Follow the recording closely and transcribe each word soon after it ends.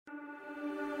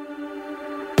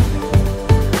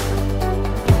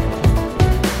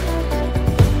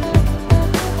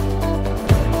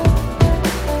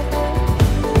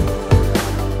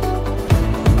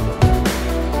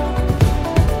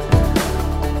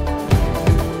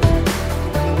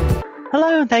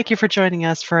Hello, and thank you for joining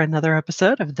us for another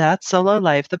episode of That Solo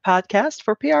Life, the podcast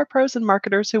for PR pros and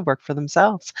marketers who work for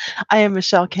themselves. I am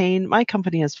Michelle Kane. My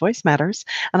company is Voice Matters,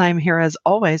 and I'm here as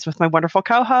always with my wonderful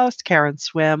co host, Karen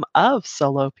Swim of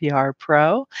Solo PR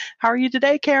Pro. How are you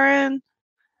today, Karen?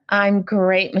 I'm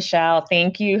great, Michelle.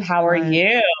 Thank you. How are Good.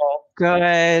 you?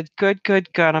 Good.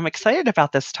 I'm excited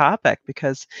about this topic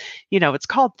because, it's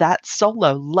called That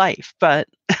Solo Life, but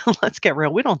let's get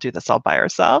real. We don't do this all by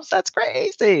ourselves. That's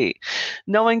crazy.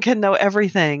 No one can know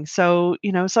everything. So,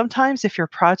 sometimes if your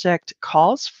project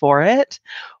calls for it,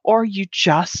 or you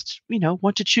just,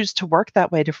 want to choose to work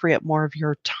that way to free up more of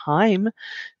your time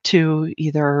to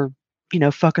either,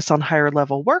 focus on higher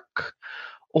level work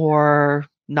or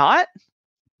not,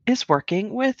 is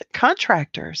working with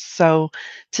contractors. So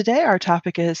today our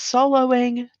topic is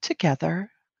soloing together.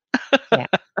 Yeah.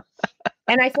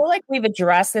 And I feel like we've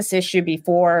addressed this issue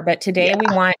before, but today we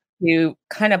Yeah. want to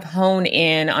kind of hone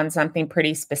in on something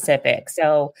pretty specific.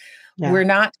 So Yeah. we're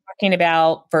not talking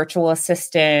about virtual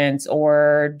assistants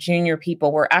or junior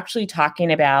people. We're actually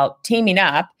talking about teaming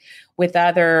up with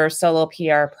other solo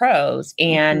PR pros.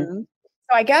 And Mhm.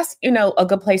 so I guess, a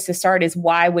good place to start is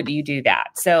why would you do that?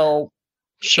 So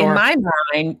in Sure. my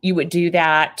mind, you would do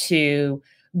that to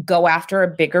go after a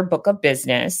bigger book of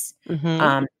business. Mhm.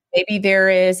 Um, Maybe there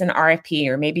is an RFP,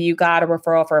 or maybe you got a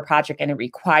referral for a project and it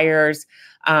requires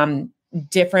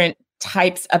different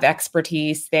types of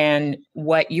expertise than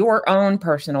what your own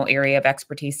personal area of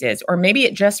expertise is. Or maybe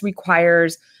it just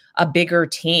requires a bigger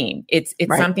team. It's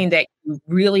Right. something that you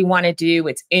really want to do.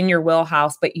 It's in your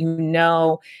wheelhouse, but you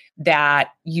know that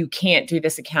you can't do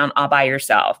this account all by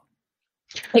yourself.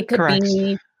 It could Correct.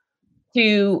 be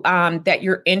to that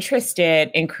you're interested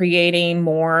in creating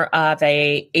more of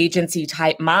a agency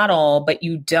type model, but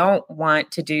you don't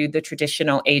want to do the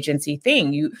traditional agency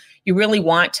thing. You really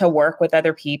want to work with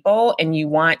other people, and you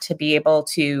want to be able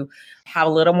to have a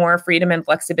little more freedom and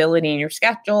flexibility in your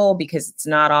schedule because it's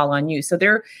not all on you. So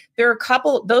there are a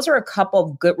couple. Those are a couple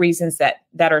of good reasons that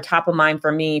are top of mind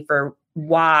for me for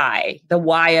the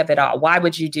why of it all. Why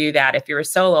would you do that? If you're a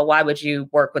solo, why would you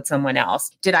work with someone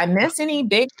else? Did I miss any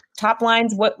big top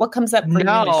lines? What comes up for you,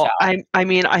 No, Michelle? I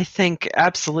mean, I think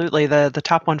absolutely the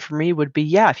top one for me would be,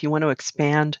 yeah, if you want to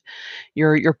expand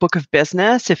your book of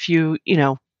business, if you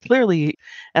clearly,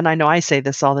 and I know I say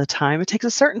this all the time, it takes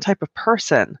a certain type of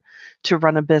person to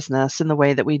run a business in the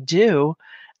way that we do.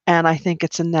 And I think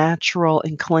it's a natural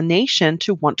inclination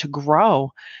to want to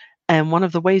grow. And one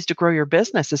of the ways to grow your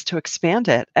business is to expand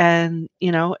it. And,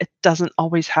 it doesn't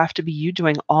always have to be you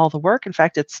doing all the work. In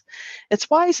fact, it's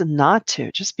wise not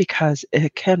to, just because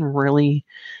it can really,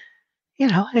 you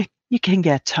can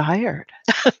get tired.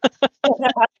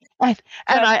 And and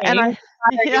Trust I me, and you I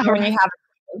hire yeah, you when you have.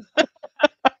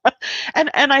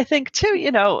 and I think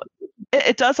too,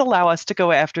 it does allow us to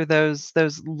go after those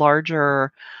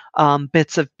larger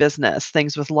bits of business,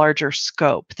 things with larger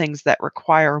scope, things that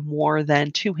require more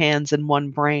than two hands and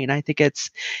one brain. I think it's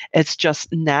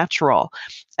just natural,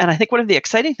 and I think one of the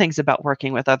exciting things about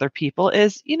working with other people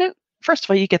is, first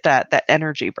of all, you get that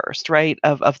energy burst, right,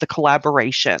 of the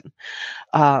collaboration,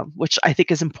 which I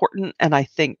think is important. And I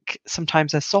think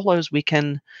sometimes as solos we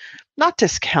can not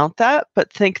discount that,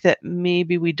 but think that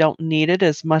maybe we don't need it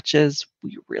as much as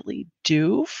we really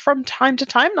do from time to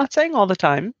time. Not saying all the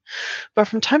time, but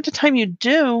from time to time you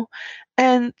do.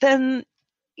 And then,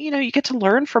 you get to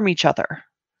learn from each other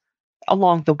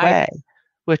along the I way,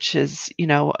 which is,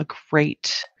 a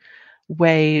great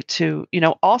way to,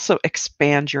 also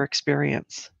expand your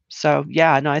experience. So,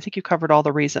 yeah, no, I think you covered all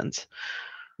the reasons.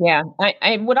 Yeah,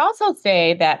 I would also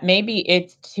say that maybe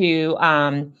it's to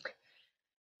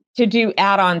do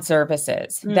add-on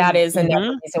services. That is another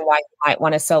Mm-hmm. reason why you might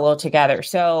want to solo together.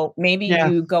 So maybe Yeah,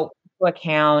 you go to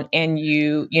account and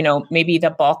maybe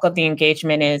the bulk of the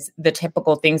engagement is the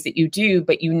typical things that you do,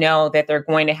 but you know that they're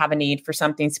going to have a need for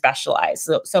something specialized.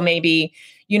 So maybe,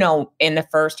 in the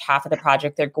first half of the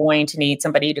project, they're going to need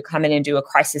somebody to come in and do a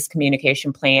crisis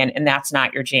communication plan, and that's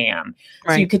not your jam.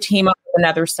 So you right. could team up with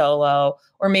another solo,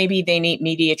 or maybe they need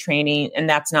media training and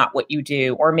that's not what you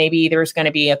do. Or maybe there's going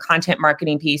to be a content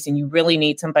marketing piece and you really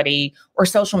need somebody, or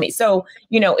social media. So,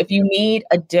 if you need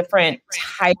a different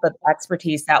type of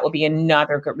expertise, that will be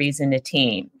another good reason to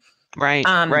team. Right,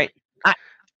 Um, right. I,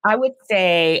 I would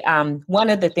say one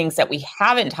of the things that we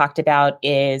haven't talked about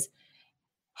is,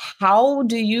 how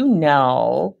do you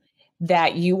know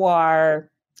that you are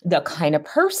the kind of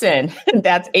person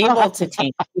that's able to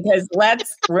team? Because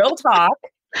let's real talk,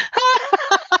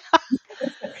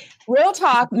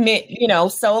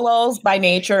 solos by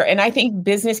nature, and I think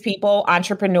business people,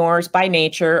 entrepreneurs by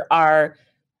nature are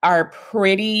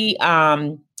pretty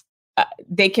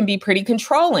they can be pretty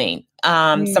controlling.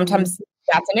 Sometimes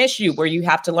that's an issue where you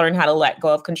have to learn how to let go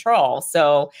of control.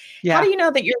 So how do you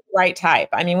know that you're the right type?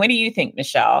 I mean, what do you think,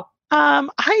 Michelle?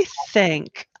 I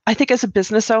think as a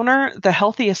business owner, the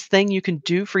healthiest thing you can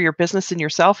do for your business and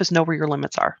yourself is know where your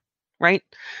limits are, right?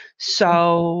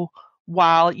 So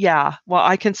while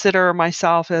I consider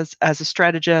myself as a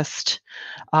strategist,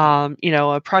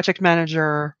 a project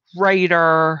manager,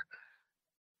 writer,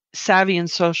 savvy in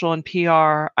social and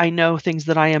PR, I know things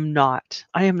that I am not.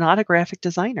 I am not a graphic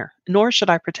designer, nor should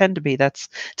I pretend to be.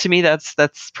 To me, that's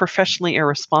professionally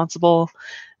irresponsible.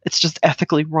 It's just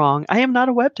ethically wrong. I am not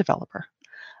a web developer.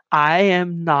 I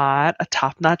am not a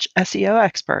top-notch SEO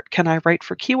expert. Can I write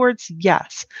for keywords?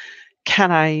 Yes.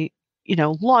 Can I,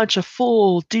 launch a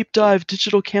full deep dive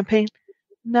digital campaign?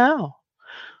 No.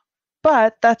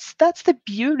 But that's the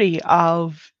beauty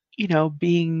of,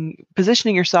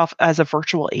 positioning yourself as a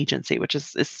virtual agency, which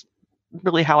is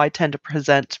really how I tend to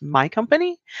present my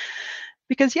company.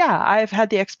 Because I've had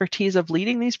the expertise of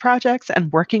leading these projects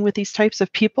and working with these types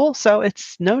of people. So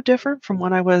it's no different from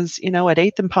when I was, at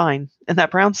 8th and Pine in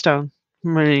that brownstone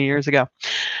many years ago.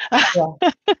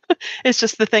 Yeah. It's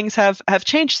just the things have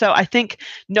changed. So I think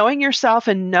knowing yourself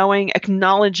and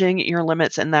acknowledging your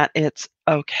limits and that it's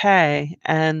okay.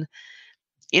 And,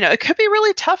 it could be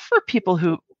really tough for people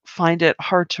who find it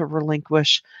hard to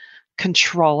relinquish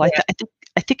control. Yeah.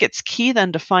 I think it's key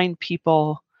then to find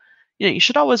people. You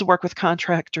should always work with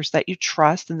contractors that you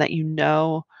trust and that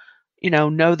know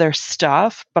their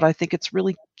stuff. But I think it's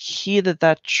really key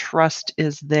that trust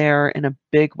is there in a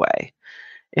big way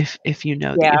if you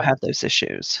know that you have those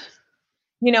issues.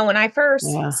 When I first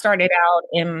started out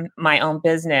in my own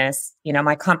business,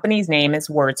 my company's name is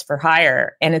Words for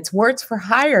Hire. And it's Words for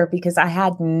Hire because I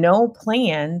had no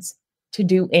plans to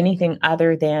do anything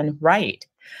other than write.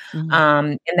 Mm-hmm.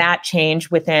 And that changed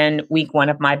within week 1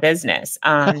 of my business.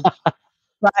 But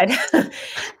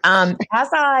as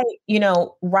I,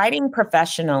 writing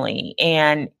professionally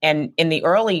and in the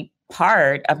early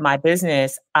part of my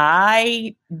business,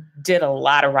 I did a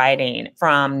lot of writing,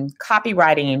 from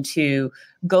copywriting to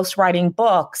ghostwriting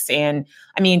books. And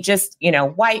I mean, just,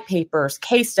 white papers,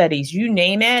 case studies, you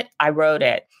name it, I wrote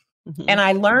it. Mm-hmm. And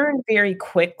I learned very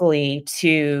quickly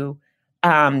to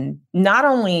not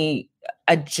only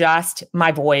adjust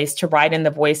my voice to write in the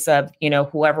voice of,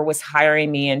 whoever was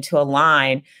hiring me into a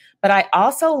line, but I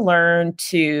also learned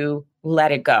to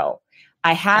let it go.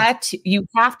 You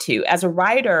have to, as a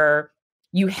writer,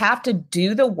 you have to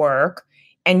do the work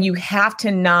and you have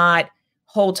to not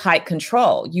hold tight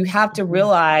control. You have to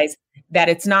realize that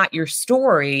it's not your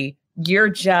story. You're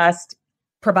just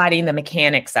providing the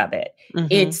mechanics of it. Mm-hmm.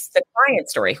 It's the client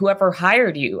story, whoever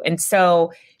hired you. And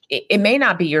so it may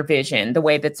not be your vision, the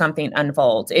way that something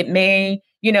unfolds. It may,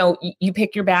 you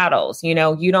pick your battles, you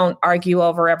don't argue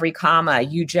over every comma.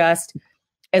 You just,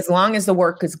 as long as the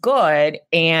work is good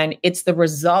and it's the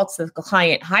results that the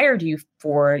client hired you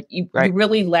for, you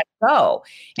really let go.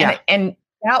 Yeah. And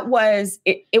that was,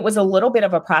 it was a little bit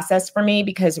of a process for me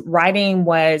because writing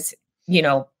was,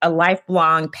 a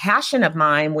lifelong passion of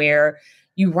mine where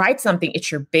you write something,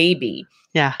 it's your baby.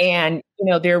 Yeah. And,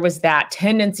 there was that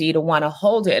tendency to want to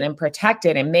hold it and protect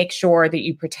it and make sure that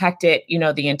you protect it,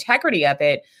 the integrity of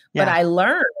it. Yeah. But I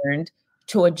learned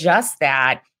to adjust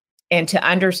that and to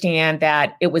understand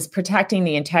that it was protecting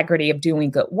the integrity of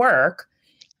doing good work,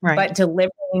 but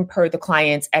delivering per the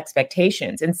client's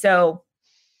expectations. And so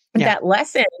that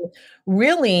lesson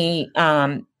really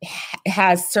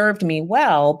has served me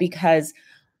well because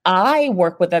I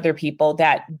work with other people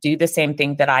that do the same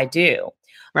thing that I do.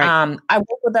 Right. I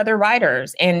work with other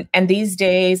writers and these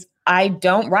days I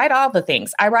don't write all the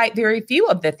things. I write very few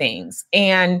of the things.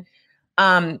 And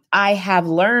I have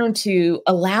learned to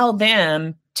allow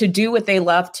them to do what they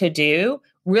love to do,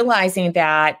 realizing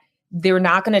that they're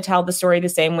not going to tell the story the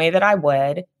same way that I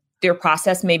would. Their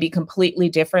process may be completely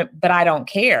different, but I don't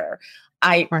care.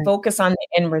 I focus on the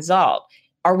end result.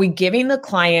 Are we giving the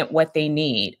client what they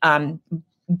need?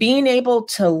 Being able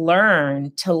to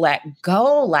learn to let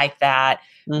go like that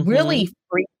really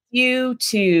frees you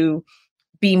to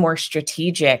be more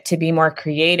strategic, to be more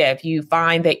creative. You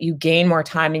find that you gain more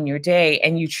time in your day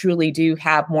and you truly do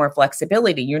have more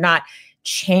flexibility. You're not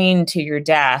chained to your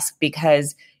desk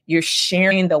because you're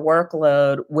sharing the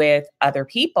workload with other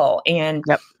people. And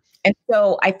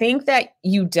so I think that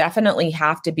you definitely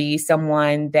have to be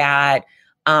someone that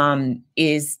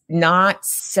is not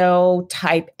so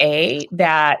type A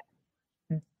that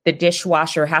the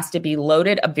dishwasher has to be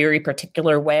loaded a very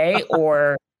particular way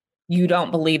or you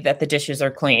don't believe that the dishes are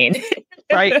clean.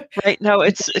 Right, right. No,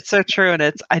 it's so true,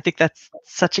 and I think that's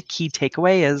such a key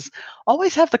takeaway is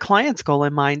always have the client's goal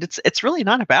in mind. It's really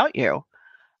not about you.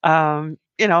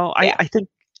 Yeah.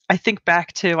 I think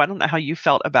back to I don't know how you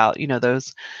felt about,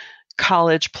 those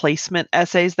college placement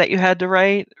essays that you had to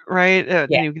write, right? Yeah.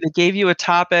 They gave you a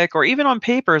topic, or even on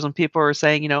papers when people were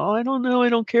saying, oh, I don't know, I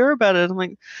don't care about it. I'm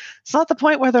like, it's not the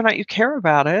point whether or not you care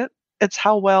about it. It's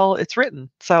how well it's written.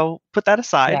 So put that Yeah.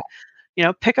 aside.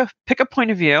 Pick a point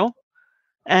of view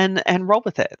and roll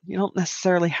with it. You don't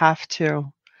necessarily have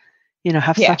to,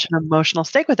 have Yeah. such an emotional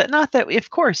stake with it. Not that, of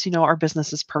course, our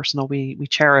business is personal. We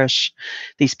cherish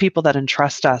these people that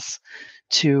entrust us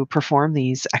to perform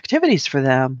these activities for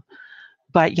them.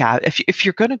 But yeah, if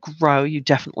you're going to grow, you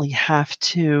definitely have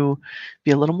to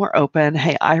be a little more open.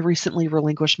 Hey, I recently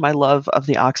relinquished my love of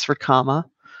the Oxford comma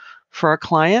for a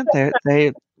client.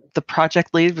 The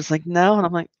project lead was like, no, and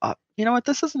I'm like, oh, you know what?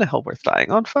 This isn't a hill worth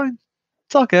dying on. Fine,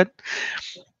 it's all good.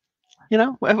 I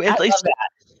At love least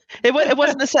that. it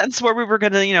wasn't a sentence where we were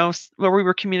going to, where we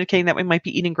were communicating that we might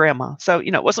be eating grandma. So,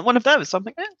 it wasn't one of those. So I'm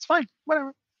like, it's fine,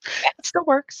 whatever. It still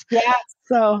works. Yeah.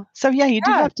 So yeah, you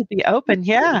do Yeah. have to be open.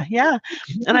 Yeah, yeah.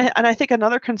 And I think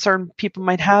another concern people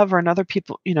might have, or another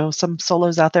people, some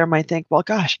solos out there might think, well,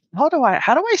 gosh, how do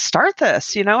I start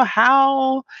this?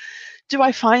 How do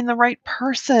I find the right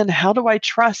person? How do I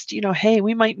trust, hey,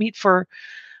 we might meet for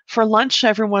lunch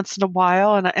every once in a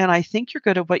while, and I think you're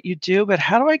good at what you do, but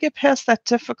how do I get past that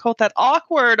difficult, that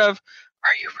awkward of,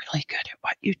 are you really good at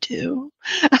what you do?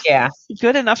 Yeah.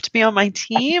 Good enough to be on my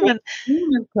team? And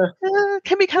it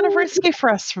can be kind of risky for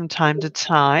us from time to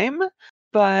time,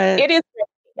 but It is.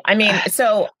 I mean,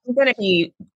 so I'm going to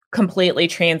be completely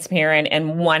transparent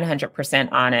and 100%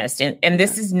 honest. And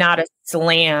this is not a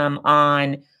slam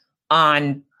on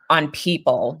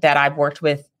people that I've worked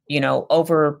with,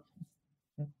 over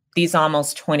these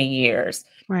almost 20 years.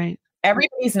 right.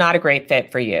 Everybody's not a great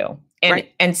fit for you. And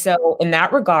Right. and so in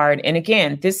that regard, and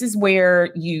again, this is where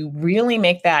you really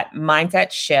make that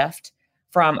mindset shift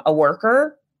from a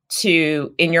worker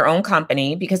to in your own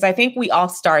company, because I think we all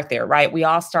start there, right? We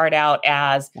all start out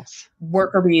as Yes.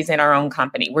 worker bees in our own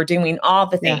company. We're doing all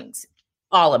the Yeah. things,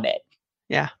 all of it.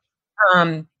 Yeah.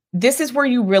 This is where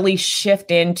you really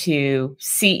shift into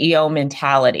CEO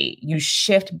mentality. You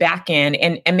shift back in,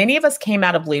 and many of us came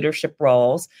out of leadership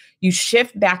roles. You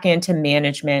shift back into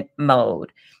management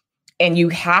mode. And you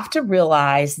have to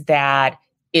realize that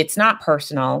it's not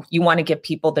personal. You want to give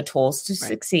people the tools to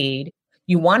succeed.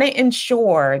 You want to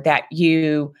ensure that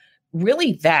you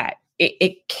really vet.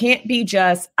 It can't be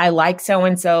just, I like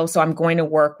so-and-so, so I'm going to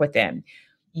work with them.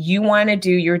 You want to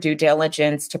do your due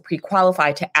diligence to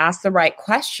pre-qualify, to ask the right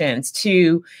questions,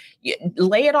 to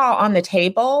lay it all on the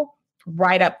table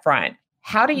right up front.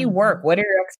 How do you work? What are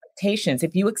your expectations?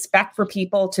 If you expect for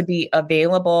people to be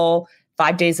available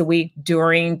 5 days a week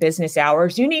during business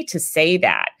hours, you need to say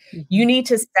that. You need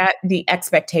to set the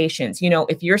expectations.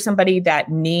 If you're somebody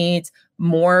that needs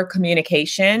more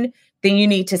communication, then you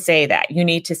need to say that. You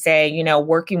need to say,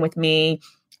 working with me,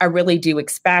 I really do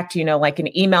expect, like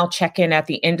an email check-in at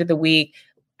the end of the week,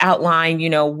 outline,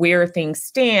 where things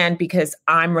stand, because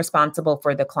I'm responsible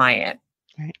for the client.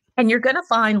 Right. And you're going to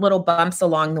find little bumps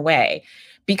along the way,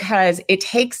 because it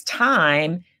takes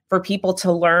time for people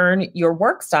to learn your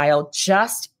work style,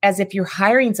 just as if you're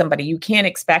hiring somebody. You can't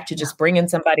expect to just bring in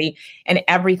somebody and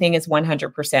everything is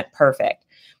 100% perfect.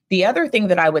 The other thing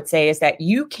that I would say is that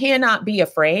you cannot be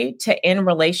afraid to end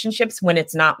relationships when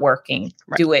it's not working.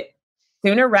 Right. Do it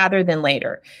sooner rather than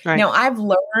later. Right. Now, I've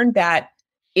learned that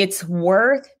it's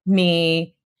worth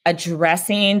me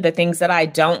addressing the things that I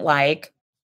don't like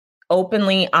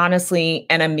openly, honestly,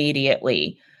 and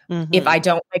immediately. If I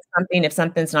don't like something, if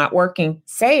something's not working,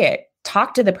 say it,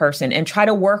 talk to the person and try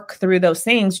to work through those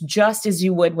things just as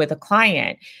you would with a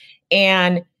client,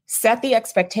 and set the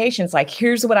expectations. Like,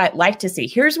 here's what I'd like to see.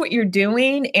 Here's what you're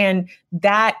doing. And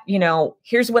that,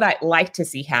 here's what I'd like to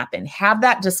see happen. Have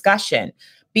that discussion,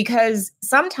 because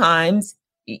sometimes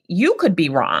you could be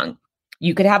wrong.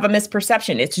 You could have a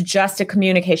misperception. It's just a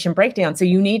communication breakdown. So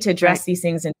you need to address these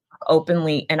things and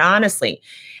openly and honestly.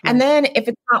 And then if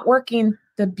it's not working,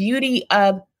 the beauty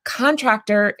of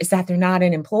contractor is that they're not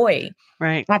an employee.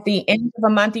 Right. At the end of a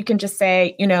month, you can just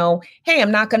say, hey, I'm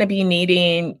not going to be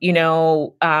needing,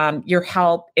 your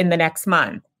help in the next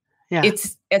month. Yeah.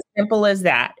 It's as simple as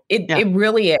that. It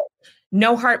really is.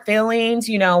 No hard feelings,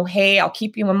 hey, I'll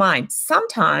keep you in mind.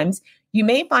 Sometimes you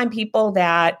may find people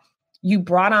that you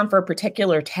brought on for a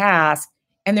particular task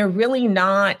and they're really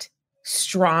not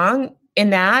strong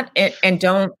in that and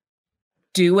don't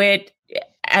do it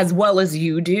as well as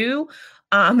you do.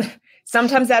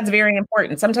 Sometimes that's very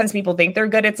important. Sometimes people think they're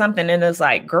good at something and it's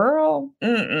like, girl,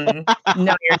 no,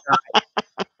 you're not.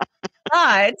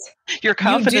 But Your you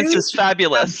confidence do, is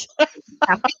fabulous.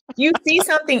 you see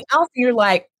something else and you're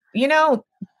like,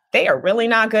 they are really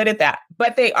not good at that,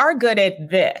 but they are good at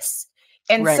this.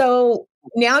 And Right. so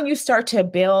now you start to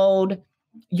build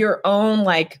your own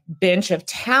like bench of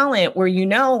talent where,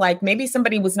 like maybe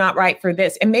somebody was not right for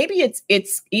this. And maybe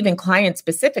it's even client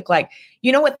specific, like,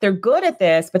 you know what, they're good at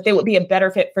this, but they would be a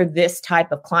better fit for this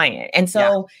type of client. And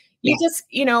so you just,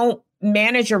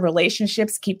 manage your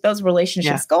relationships, keep those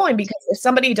relationships going, because if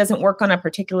somebody doesn't work on a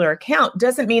particular account,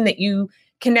 doesn't mean that you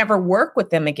can never work with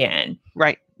them again.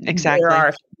 Right. Exactly. There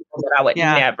are people that I would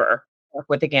never work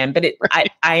with again, but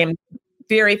I am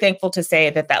very thankful to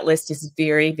say that list is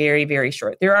very, very, very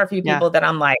short. There are a few people that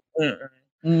I'm like,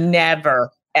 never,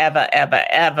 ever, ever,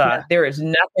 ever. Yeah. There is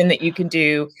nothing that you can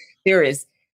do.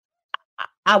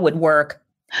 I would work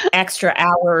extra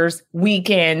hours,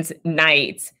 weekends,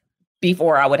 nights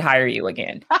before I would hire you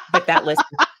again. But that list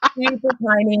is super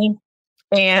tiny.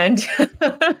 And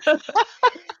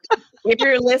if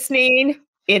you're listening,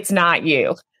 it's not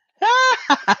you.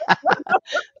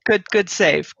 Good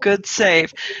save.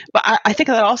 But I think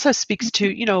that also speaks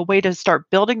to, a way to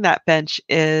start building that bench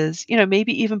is,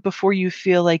 maybe even before you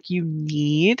feel like you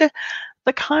need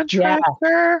the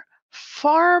contractor,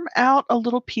 farm out a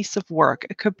little piece of work.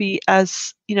 It could be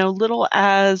as, little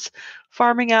as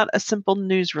farming out a simple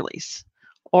news release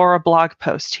or a blog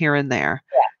post here and there,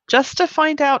 just to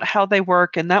find out how they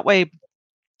work. And that way,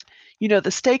 the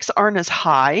stakes aren't as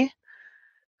high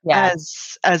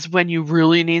as when you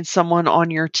really need someone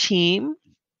on your team.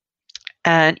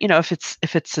 And, if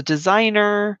it's a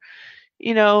designer,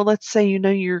 let's say,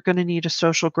 you're going to need a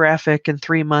social graphic in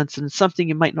 3 months and something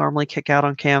you might normally kick out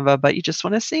on Canva, but you just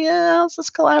want to see, how's this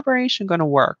collaboration going to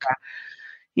work?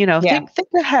 Think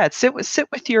ahead, sit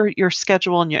with your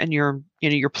schedule and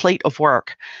your plate of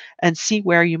work and see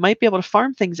where you might be able to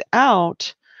farm things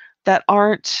out that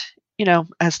aren't,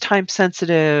 as time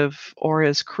sensitive or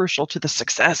as crucial to the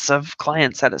success of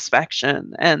client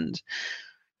satisfaction, and,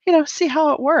 see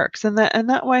how it works. And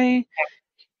that way,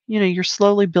 you're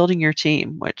slowly building your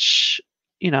team, which,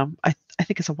 I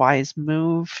think is a wise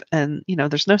move. And,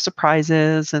 there's no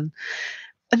surprises. And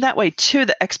that way too,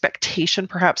 the expectation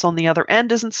perhaps on the other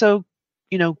end isn't so,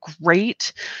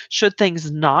 great should things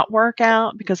not work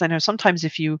out. Because I know sometimes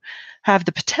if you have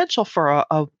the potential for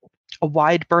a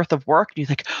wide berth of work and you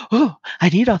think, oh, I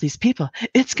need all these people,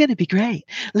 it's going to be great,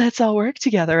 let's all work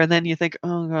together. And then you think,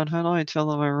 oh God, how do I tell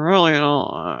them I really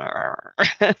don't?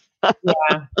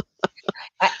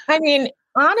 I mean,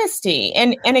 honesty.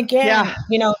 And again,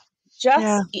 even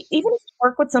if you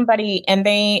work with somebody and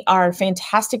they are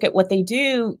fantastic at what they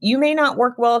do, you may not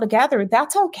work well together.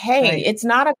 That's okay. Right. It's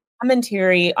not a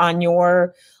commentary on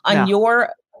your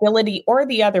ability or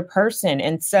the other person.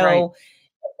 And so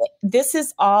this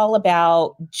is all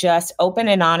about just open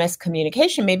and honest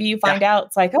communication. Maybe you find out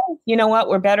it's like, oh, you know what?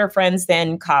 We're better friends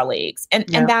than colleagues. And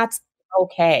that's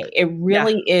okay. It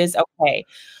really is okay.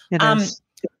 It is.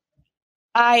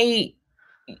 I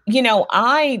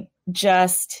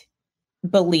just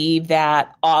believe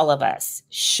that all of us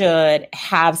should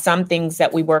have some things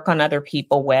that we work on other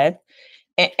people with.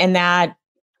 And that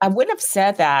I wouldn't have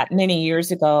said that many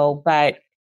years ago, but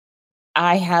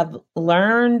I have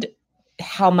learned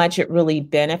how much it really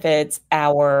benefits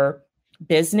our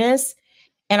business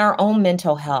and our own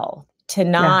mental health to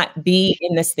not be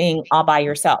in this thing all by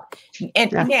yourself.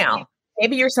 And now,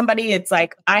 maybe you're somebody, it's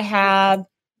like, I have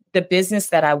the business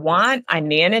that I want, I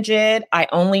manage it, I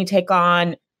only take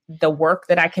on the work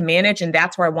that I can manage, and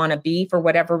that's where I want to be for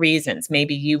whatever reasons.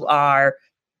 Maybe you are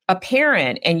a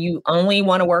parent and you only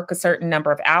want to work a certain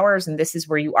number of hours, and this is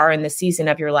where you are in the season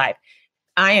of your life.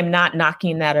 I am not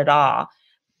knocking that at all.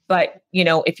 But,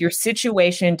 if your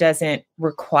situation doesn't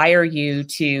require you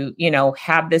to,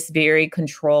 have this very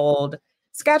controlled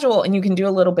schedule and you can do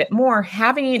a little bit more,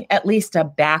 having at least a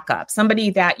backup, somebody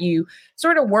that you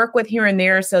sort of work with here and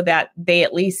there so that they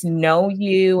at least know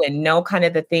you and know kind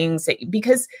of the things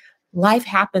because life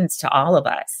happens to all of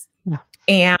us. Yeah.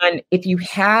 And if you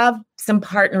have some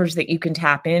partners that you can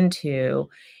tap into,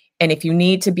 and if you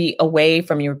need to be away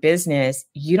from your business,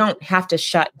 you don't have to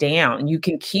shut down. You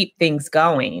can keep things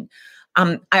going.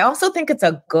 I also think it's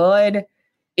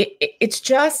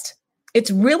it's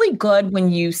really good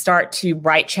when you start to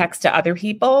write checks to other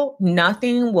people.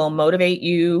 Nothing will motivate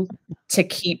you to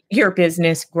keep your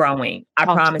business growing. I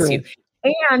promise you.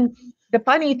 And the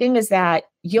funny thing is that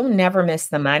you'll never miss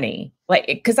the money.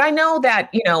 Because I know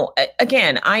that,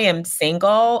 again, I am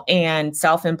single and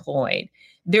self-employed.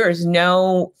 there is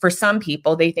no, for some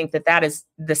people, they think that that is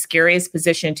the scariest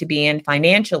position to be in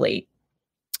financially.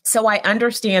 So I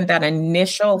understand that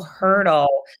initial hurdle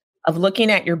of looking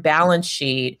at your balance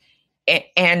sheet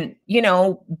and,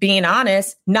 being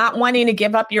honest, not wanting to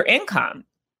give up your income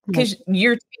because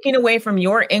you're taking away from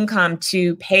your income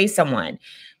to pay someone.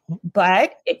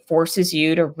 But it forces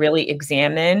you to really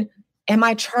examine, am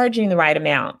I charging the right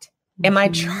amount? Am I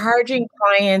charging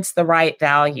clients the right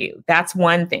value? That's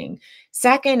one thing.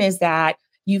 Second is that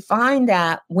you find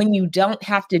that when you don't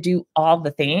have to do all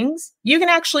the things, you can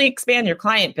actually expand your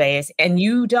client base and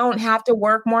you don't have to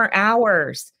work more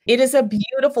hours. It is a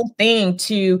beautiful thing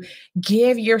to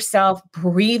give yourself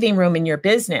breathing room in your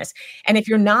business. And if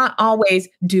you're not always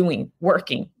doing,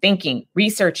 working, thinking,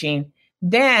 researching,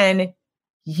 then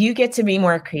you get to be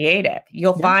more creative.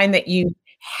 You'll find that you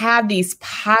have these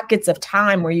pockets of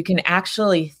time where you can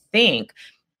actually think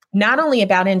not only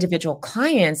about individual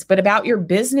clients, but about your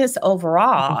business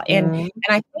overall. And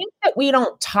I think that we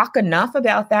don't talk enough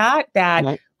about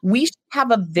that we should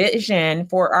have a vision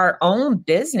for our own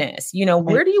business.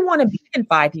 Where do you want to be in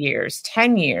 5 years,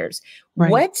 10 years?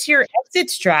 What's your exit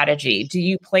strategy? Do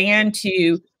you plan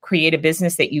to create a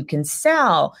business that you can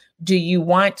sell? Do you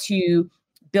want to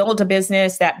build a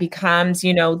business that becomes,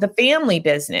 the family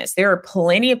business? There are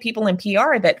plenty of people in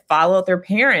PR that follow their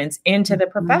parents into the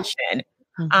profession.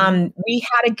 We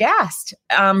had a guest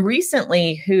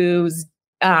recently whose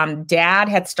dad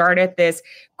had started this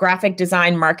graphic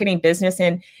design marketing business,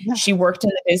 and she worked in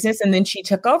the business and then she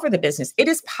took over the business. It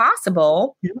is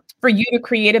possible for you to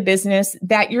create a business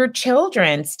that your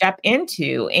children step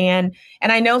into. And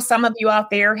I know some of you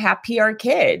out there have PR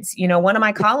kids. One of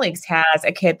my colleagues has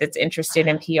a kid that's interested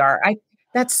in PR.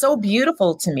 That's so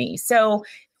beautiful to me. So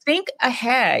think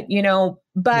ahead,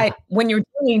 but when you're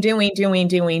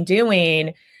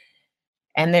doing,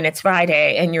 and then it's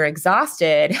Friday and you're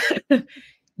exhausted,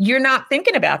 you're not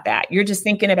thinking about that. You're just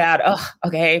thinking about,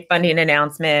 funding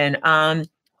announcement,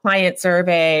 client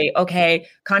survey,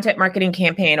 content marketing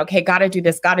campaign. Got to do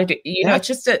this, it's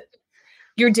just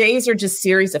your days are just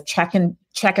series of checking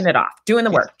it off, doing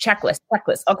the work, checklist.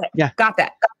 Got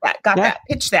that,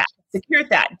 pitch that,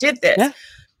 secured that, did this. Yeah.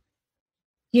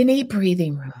 You need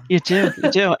breathing room. You do.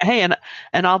 Hey,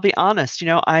 and I'll be honest,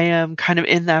 I am kind of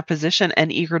in that position and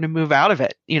eager to move out of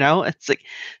it. It's like,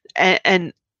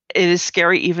 and it is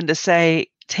scary even to say,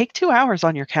 take 2 hours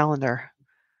on your calendar,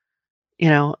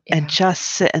 and just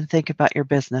sit and think about your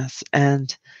business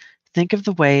and think of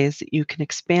the ways that you can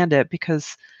expand it.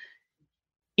 Because,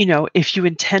 if you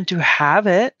intend to have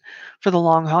it for the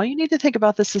long haul, you need to think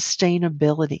about the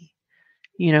sustainability.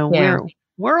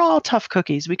 We're all tough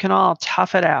cookies. We can all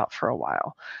tough it out for a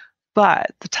while,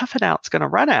 but the tough it out's going to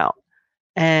run out,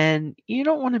 and you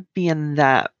don't want to be in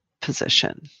that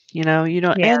position. You don't.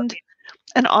 Yeah.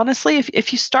 And honestly,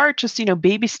 if you start just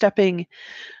baby stepping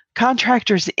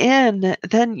contractors in,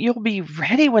 then you'll be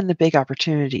ready when the big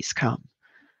opportunities come.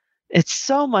 It's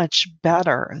so much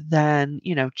better than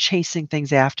chasing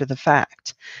things after the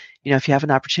fact. If you have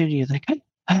an opportunity, you're like,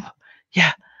 oh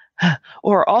yeah.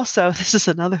 Or also, this is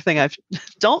another thing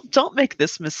don't make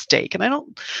this mistake. And I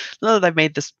don't know that I've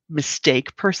made this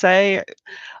mistake per se.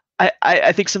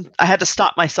 I think I had to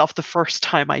stop myself the first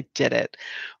time I did it,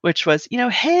 which was,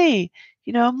 hey,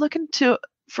 I'm looking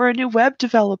for a new web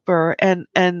developer. And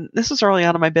this was early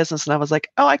on in my business. And I was like,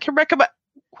 oh, I can recommend,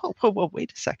 whoa,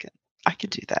 wait a second. I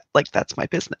can do that. Like, that's my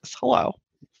business. Hello.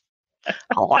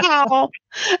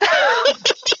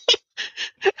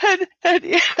 And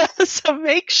so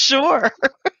make sure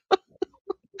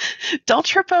don't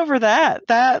trip over that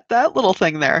little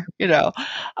thing there,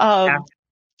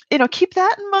 keep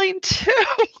that in mind too.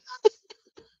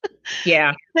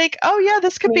 Yeah. Like,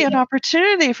 this could be an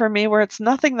opportunity for me where it's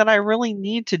nothing that I really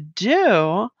need to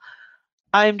do.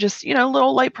 I'm just,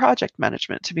 little light project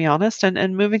management, to be honest,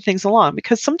 and moving things along,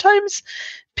 because sometimes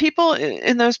people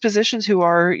in those positions who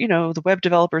are, the web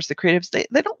developers, the creatives,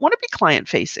 they don't want to be client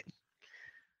facing.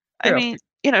 True. I mean,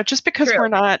 just because we're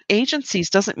not agencies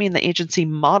doesn't mean the agency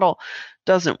model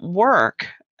doesn't work.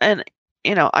 And,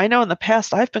 I know in the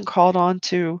past I've been called on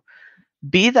to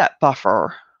be that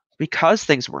buffer because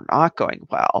things were not going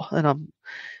well. And I'm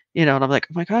like,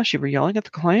 oh my gosh, you were yelling at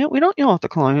the client? We don't yell at the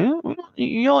client.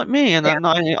 You yell at me. And then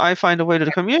I find a way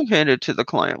to communicate it to the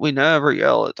client. We never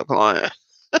yell at the client.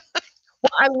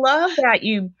 Well, I love that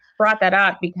you brought that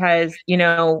up because,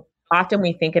 often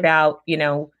we think about,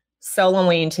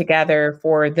 soloing together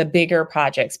for the bigger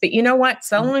projects. But you know what?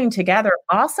 Soloing together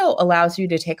also allows you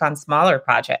to take on smaller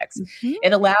projects. Mm-hmm.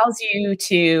 It allows you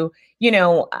to,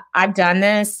 I've done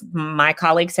this, my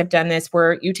colleagues have done this,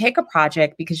 where you take a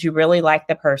project because you really like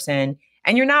the person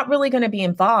and you're not really going to be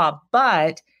involved,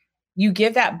 but you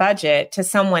give that budget to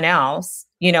someone else,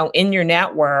 in your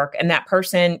network, and that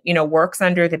person, works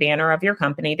under the banner of your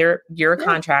company. You're a Yeah.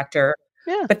 contractor,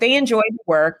 Yeah. but they enjoy the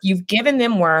work. You've given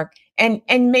them work, and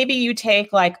maybe you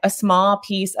take like a small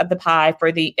piece of the pie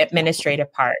for the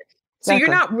administrative part. So you're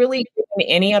Exactly. not really doing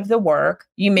any of the work.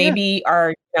 You Yeah. maybe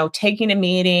are, taking a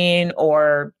meeting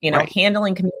or, Right.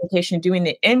 handling communication, doing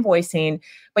the invoicing,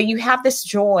 but you have this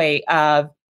joy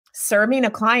of serving a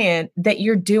client that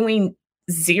you're doing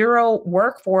zero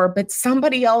work for, but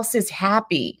somebody else is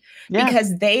happy Yeah.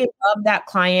 because they love that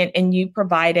client and you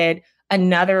provided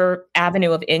another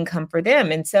avenue of income for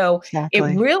them. And so it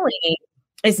Exactly. really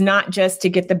is not just to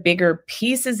get the bigger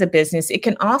pieces of business. It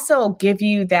can also give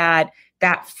you that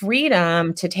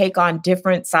freedom to take on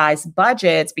different size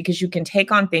budgets because you can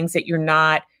take on things that you're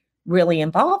not really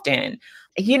involved in.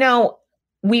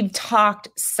 We've talked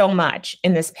so much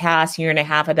in this past year and a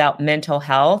half about mental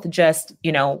health, just,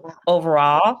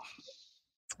 overall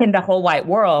in the whole wide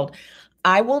world.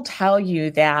 I will tell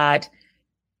you that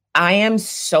I am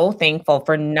so thankful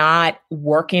for not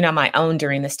working on my own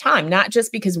during this time, not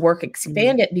just because work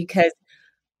expanded, because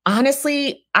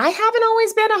honestly, I haven't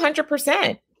always been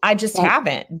 100%. I just Right.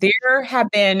 haven't. There have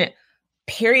been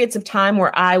periods of time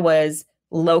where I was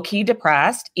low-key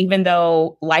depressed, even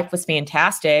though life was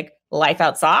fantastic. Life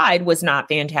outside was not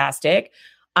fantastic.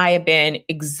 I have been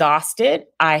exhausted.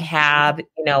 I have,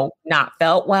 not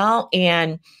felt well.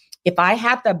 And if I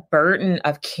had the burden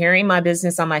of carrying my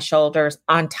business on my shoulders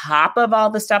on top of all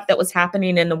the stuff that was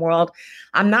happening in the world,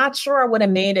 I'm not sure I would have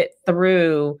made it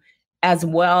through as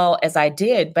well as I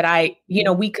did. But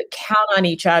we could count on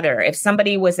each other. If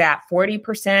somebody was at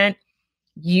 40%,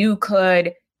 you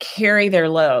could carry their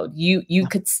load. You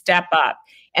could step up.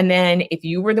 And then if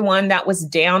you were the one that was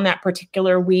down that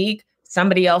particular week,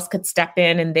 somebody else could step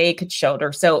in and they could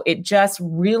shoulder. So it just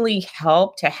really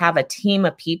helped to have a team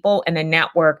of people and a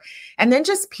network, and then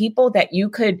just people that you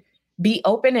could be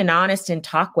open and honest and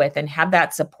talk with and have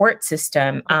that support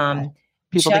system.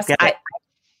 People that get it. I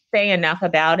say enough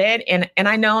about it. And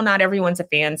I know not everyone's a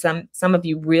fan. Some of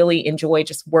you really enjoy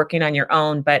just working on your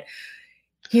own, but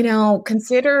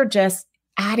consider just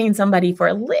adding somebody for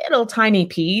a little tiny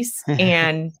piece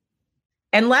and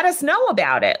let us know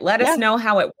about it. Let us know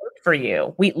how it worked for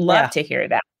you. We'd love to hear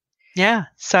that. Yeah.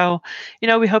 So,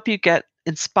 we hope you get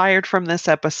inspired from this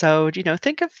episode.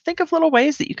 Think of little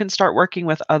ways that you can start working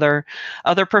with other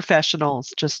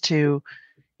professionals just to,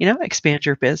 expand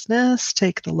your business,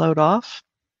 take the load off.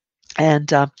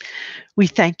 And we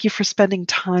thank you for spending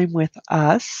time with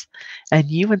us, and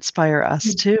you inspire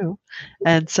us too.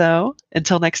 And so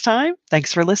until next time,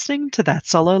 thanks for listening to That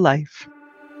Solo Life.